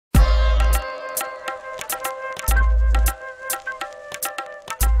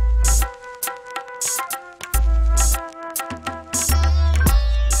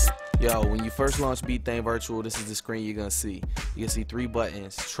Yo, when you first launch BeatThing Virtual, this is the screen you're gonna see. You can see 3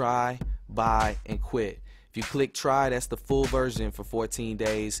 buttons: try, buy, and quit. If you click try, that's the full version for 14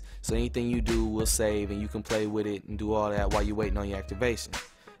 days. So anything you do will save and you can play with it and do all that while you're waiting on your activation.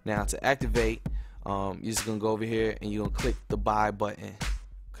 Now to activate, you're just gonna go over here and you're gonna click the buy button.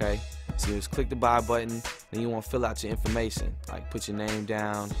 Okay? So you just click the buy button, then you wanna fill out your information. Like put your name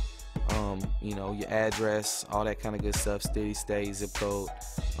down, you know, your address, all that kind of good stuff, city, state, zip code,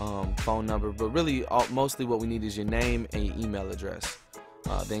 phone number, but really mostly what we need is your name and your email address.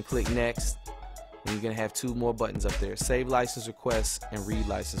 Then click next, and you're gonna have 2 more buttons up there: save license requests and read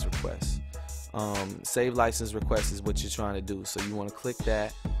license requests. Save license requests is what you're trying to do, so you want to click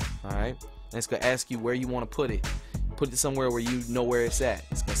that. Alright, and it's gonna ask you where you want to put it. Put it somewhere where you know where it's at.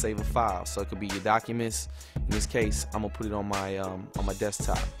 It's gonna save a file, so it could be your documents. In this case, I'm gonna put it on my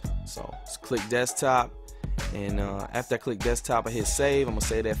desktop. So just click desktop, and after I click desktop, I hit save. I'm gonna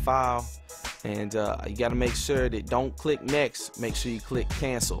save that file, and you gotta make sure that don't click next. Make sure you click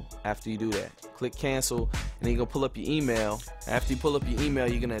cancel after you do that. Click cancel, and then you're gonna pull up your email. After you pull up your email,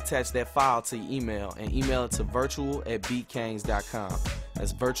 you're gonna attach that file to your email and email it to virtual@beatcanes.com.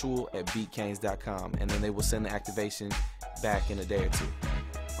 That's virtual@beatcanes.com, and then they will send the activation back in a day or 2.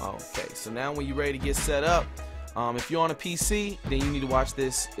 Okay, so now when you're ready to get set up, if you're on a PC, then you need to watch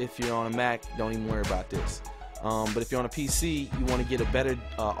this. If you're on a Mac, don't even worry about this. But if you're on a PC, you want to get a better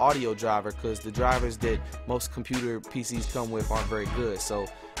audio driver, because the drivers that most computer PCs come with aren't very good. So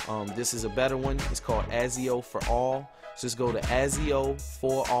this is a better one. It's called ASIO for All. So just go to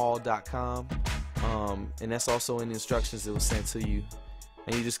ASIO4all.com, and that's also in the instructions that was sent to you.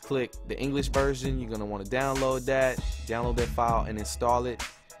 And you just click the English version. You're going to want to download that file and install it,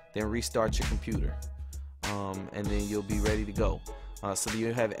 then restart your computer, and then you'll be ready to go. So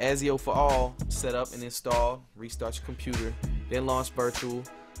you have ASIO for All set up and installed. Restart your computer, then launch Virtual.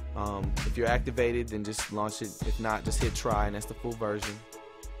 If you're activated, then just launch it. If not, just hit try, and that's the full version.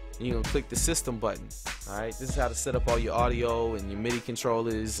 And you're gonna click the system button. Alright, this is how to set up all your audio and your MIDI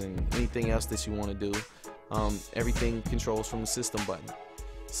controllers and anything else that you want to do. Everything controls from the system button.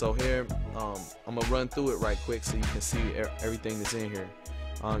 So here, I'm gonna run through it right quick so you can see everything that's in here.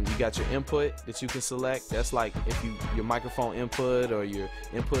 You got your input that you can select. That's like if your microphone input, or your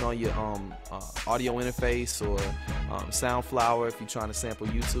input on your audio interface, or Soundflower if you're trying to sample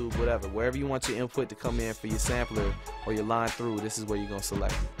YouTube, whatever. Wherever you want your input to come in for your sampler or your line through, this is where you're gonna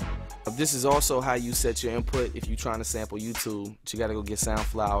select it. This is also how you set your input if you're trying to sample YouTube. But you gotta go get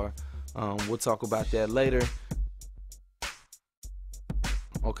Soundflower. We'll talk about that later.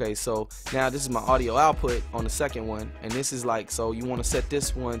 Okay, so now this is my audio output on the second one, and this is like, so you want to set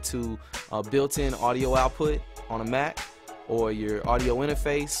this one to built-in audio output on a Mac, or your audio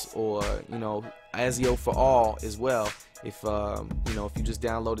interface, or you know, ASIO for All as well. If you know, if you just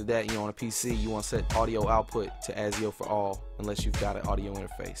downloaded that and you're on a PC, you want to set audio output to ASIO for All unless you've got an audio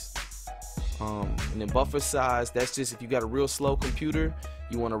interface. And then buffer size, that's just if you got a real slow computer,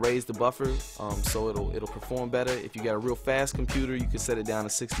 you want to raise the buffer so it'll perform better. If you got a real fast computer, you can set it down to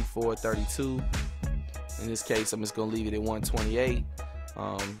 64/32. In this case, I'm just gonna leave it at 128.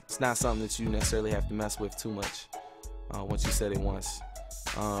 It's not something that you necessarily have to mess with too much once you set it once.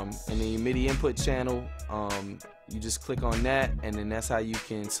 And then your MIDI input channel, you just click on that, and then that's how you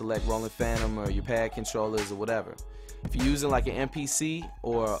can select Rolling Phantom or your pad controllers or whatever. If you're using like an MPC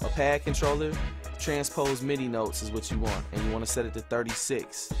or a pad controller, transpose MIDI notes is what you want, and you want to set it to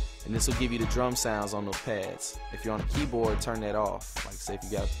 36, and this will give you the drum sounds on those pads. If you're on a keyboard, turn that off. Like say if you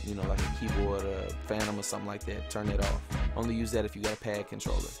got, you know, like a keyboard or a Phantom or something like that, turn that off. Only use that if you got a pad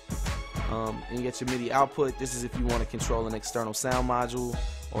controller. And you get your MIDI output. This is if you want to control an external sound module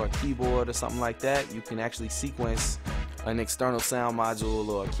or a keyboard or something like that. You can actually sequence an external sound module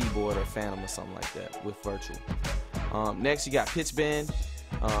or a keyboard or Phantom or something like that with Virtual. Next, you got pitch bend.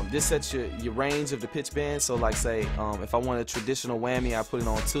 This sets your range of the pitch bend. So like say if I want a traditional whammy, I put it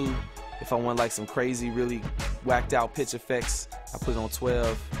on 2. If I want like some crazy, really whacked out pitch effects, I put it on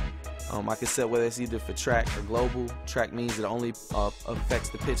 12. I can set whether it's either for track or global. Track means it only affects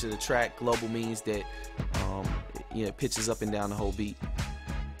the pitch of the track. Global means that it pitches up and down the whole beat.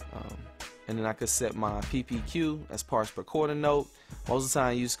 And then I could set my PPQ, that's parts per quarter note. Most of the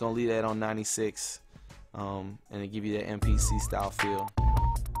time you're just gonna leave that on 96. And it give you that MPC style feel,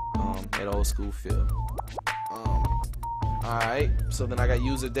 that old school feel. Alright, so then I got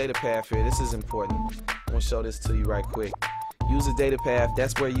user data path here. This is important. I'm gonna show this to you right quick. User data path,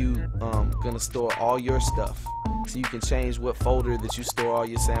 that's where you gonna store all your stuff. So you can change what folder that you store all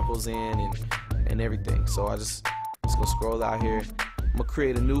your samples in and everything. So I just gonna scroll out here. I'm gonna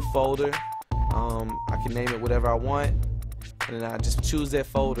create a new folder. I can name it whatever I want, and then I just choose that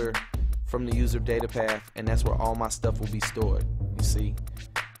folder from the user data path, and that's where all my stuff will be stored. You see,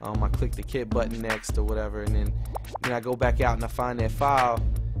 I click the kit button next or whatever, and then I go back out and I find that file,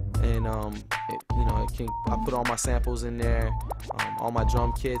 and I put all my samples in there, all my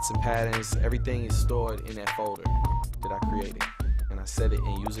drum kits and patterns, everything is stored in that folder that I created, and I set it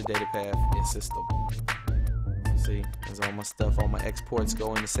in user data path in system. See, there's all my stuff, all my exports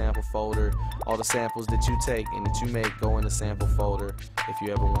go in the sample folder. All the samples that you take and that you make go in the sample folder if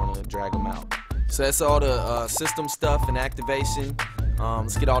you ever want to drag them out. So that's all the system stuff and activation.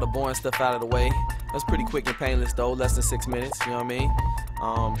 Let's get all the boring stuff out of the way. That's pretty quick and painless though, less than 6 minutes, you know what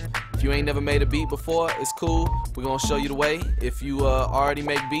I mean? If you ain't never made a beat before, it's cool. We're gonna show you the way. If you already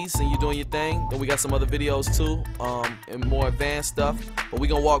make beats and you're doing your thing, then we got some other videos too, and more advanced stuff. But we're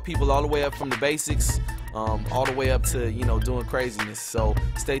gonna walk people all the way up from the basics, all the way up to, doing craziness. So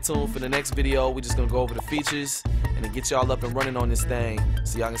stay tuned for the next video. We're just gonna go over the features and then get y'all up and running on this thing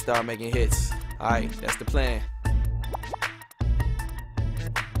so y'all can start making hits. Alright, that's the plan.